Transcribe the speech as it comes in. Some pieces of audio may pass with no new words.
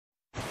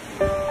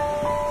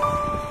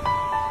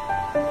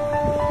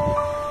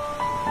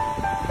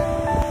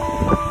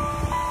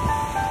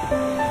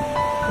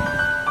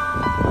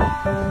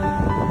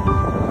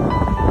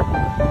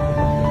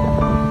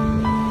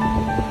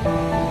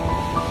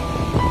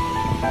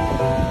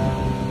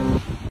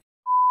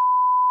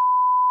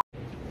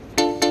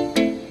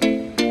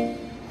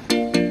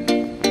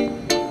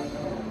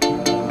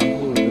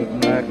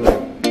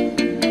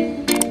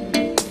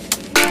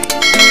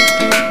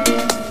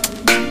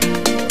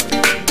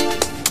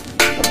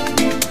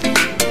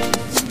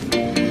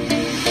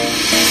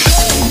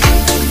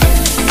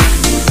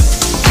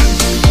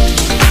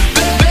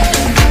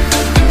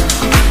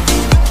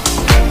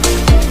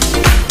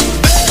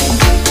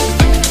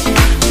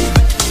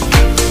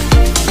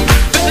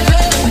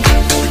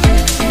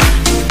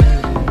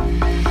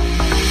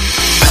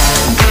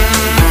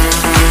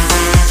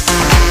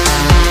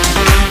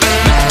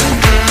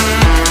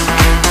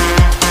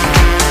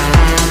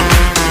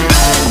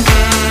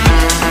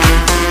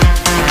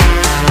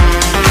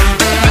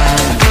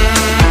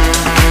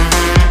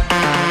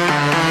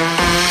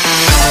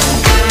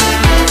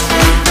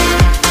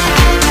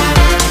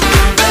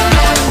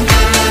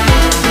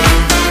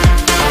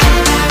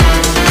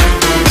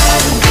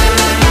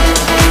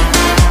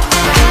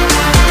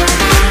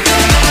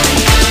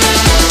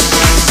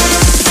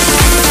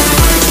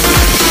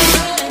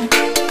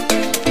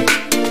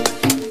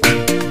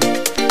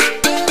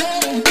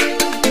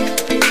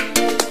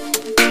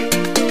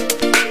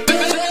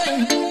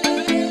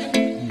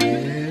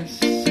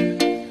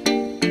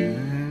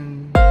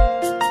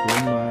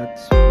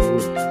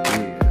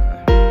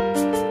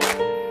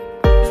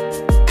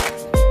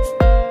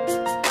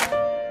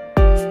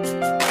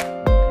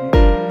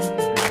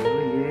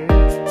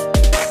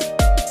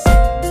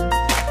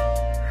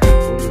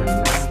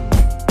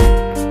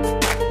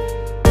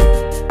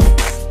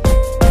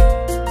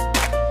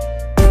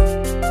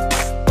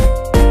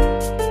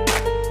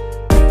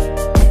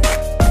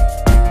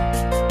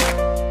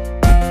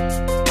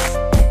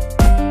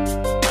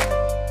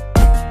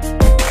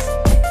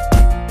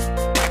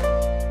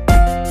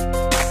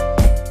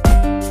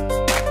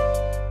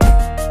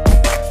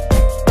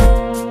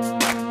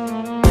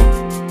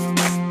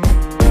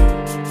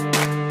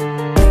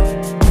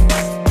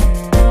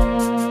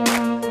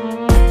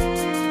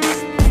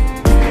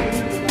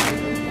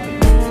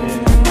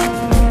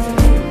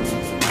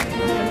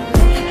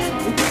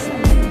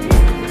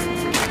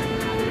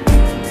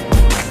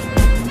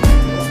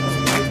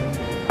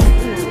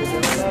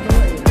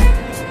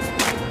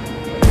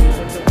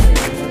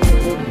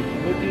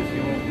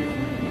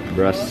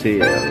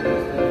Brazil.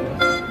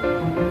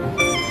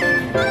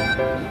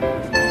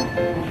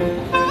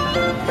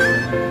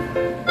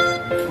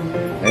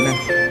 Ayun na.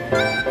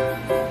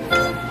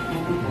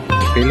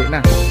 Pili na.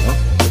 Oh,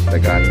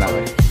 tagaan lang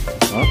eh.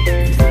 Oh,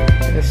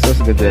 Jesus,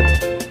 good.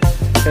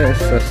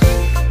 Jesus.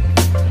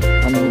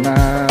 Ano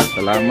na?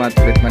 Salamat,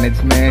 fleet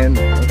management.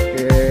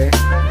 Okay.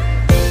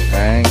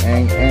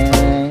 Eng.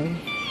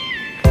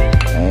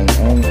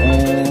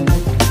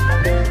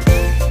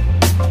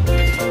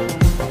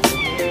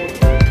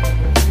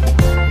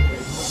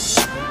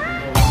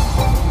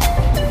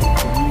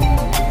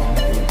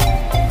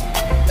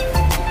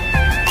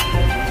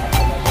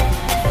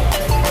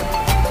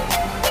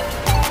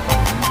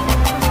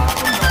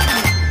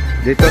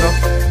 Dito no,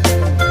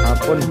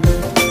 hapon.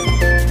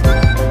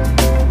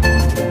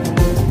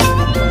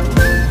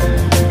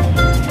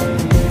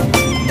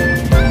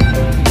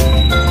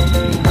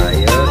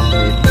 Ayos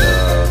dito.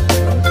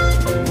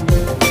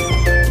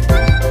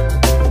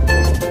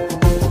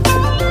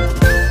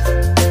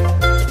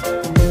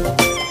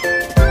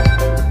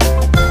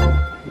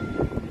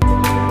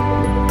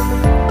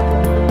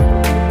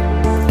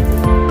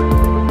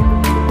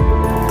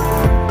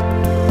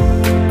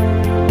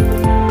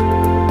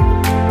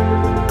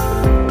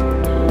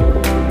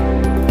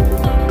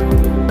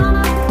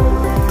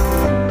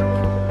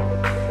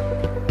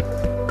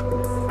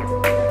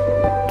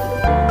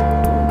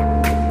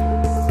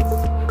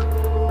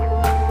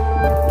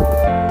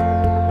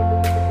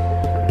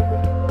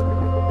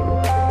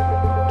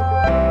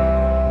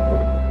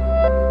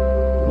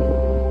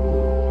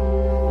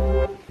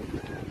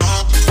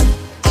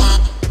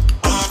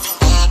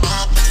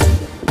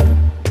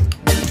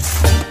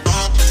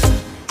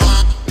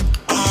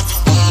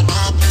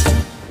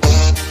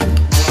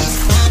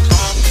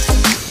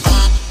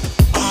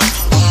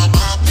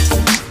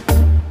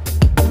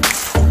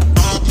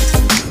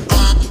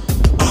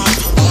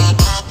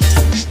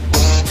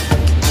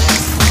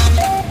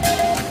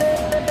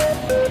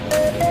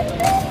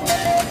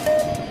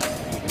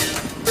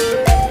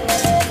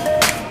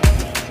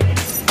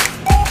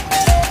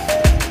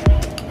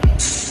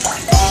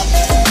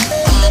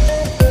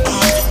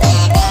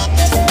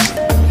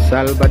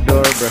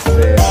 Salvador,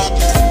 Brazil.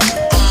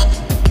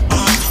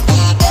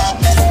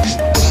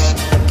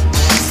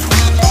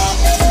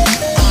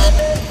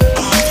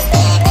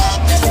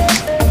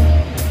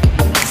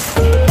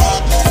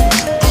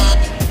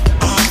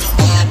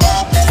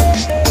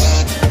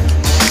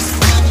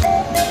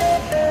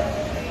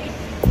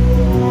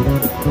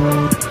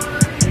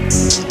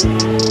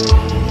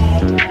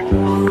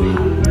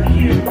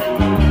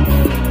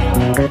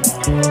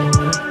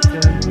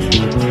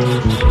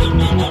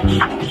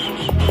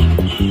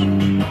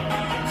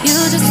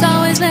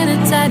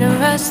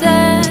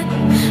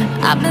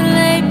 I've been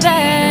laid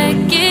back,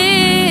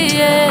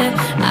 yeah.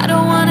 I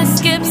don't wanna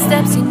skip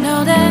steps, you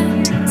know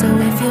that. So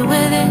if you're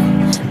with it,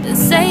 then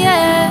say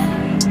yeah.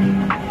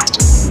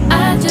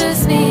 I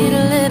just need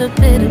a little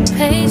bit of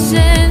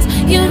patience.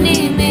 You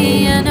need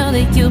me, I know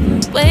that you've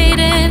been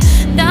waiting.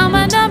 Down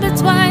my number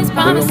twice,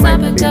 promise I'll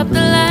pick up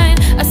the line.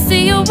 I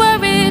see you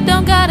worried,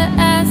 don't gotta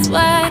ask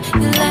why.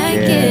 You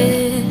like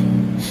it,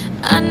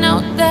 I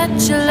know that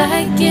you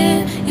like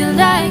it. You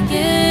like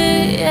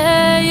it,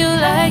 yeah, you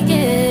like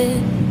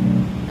it.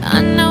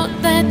 I know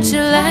that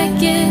you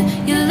like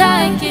it, you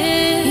like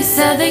it. You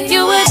said that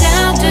you were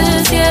down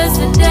just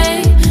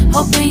yesterday,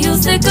 hoping you'll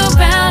stick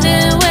around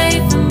and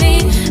wait for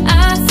me.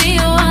 I see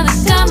you wanna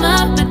come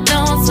up, but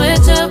don't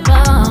switch up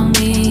on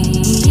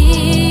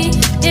me.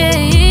 Yeah,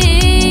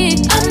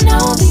 I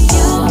know that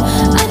you,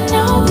 I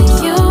know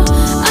that you,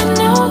 I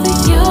know that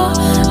you,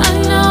 I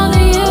know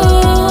that you.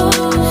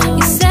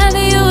 You said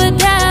that you were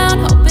down,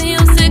 hoping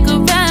you'll stick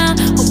around,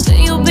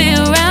 hoping you'll be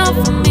around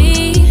for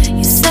me.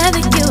 You said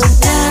that you were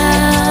down,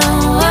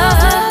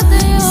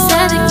 you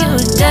said that you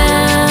were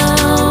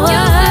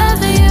down,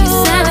 you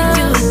said that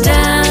you were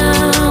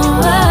down,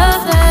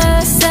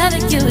 you said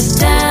that you were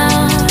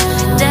down,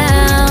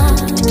 down.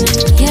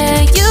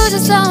 Yeah, you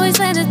just always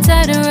been the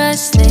type to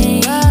rush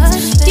things.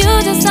 You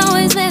just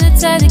always been the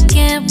type that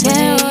can't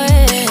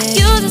wait.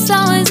 You just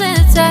always been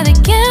the type that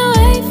can't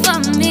wait for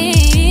me.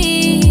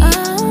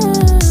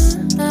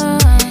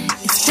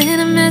 It's been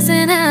a mess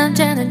and I'm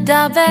trying to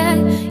dial back.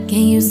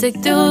 Can you stick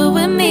through it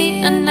with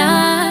me or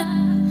not?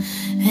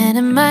 And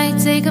it might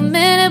take a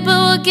minute, but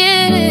we'll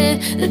get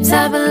it. The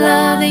type of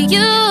love that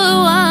you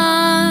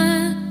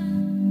want,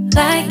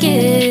 like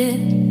it.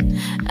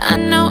 I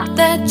know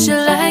that you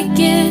like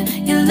it,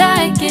 you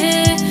like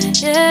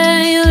it,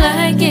 yeah, you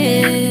like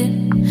it.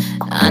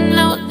 I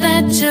know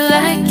that you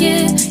like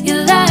it, you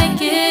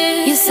like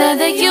it. You said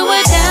that you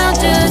were down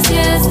just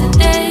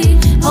yesterday,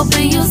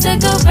 hoping you'll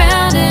stick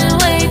around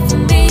and wait for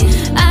me.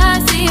 I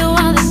see you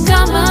on the go,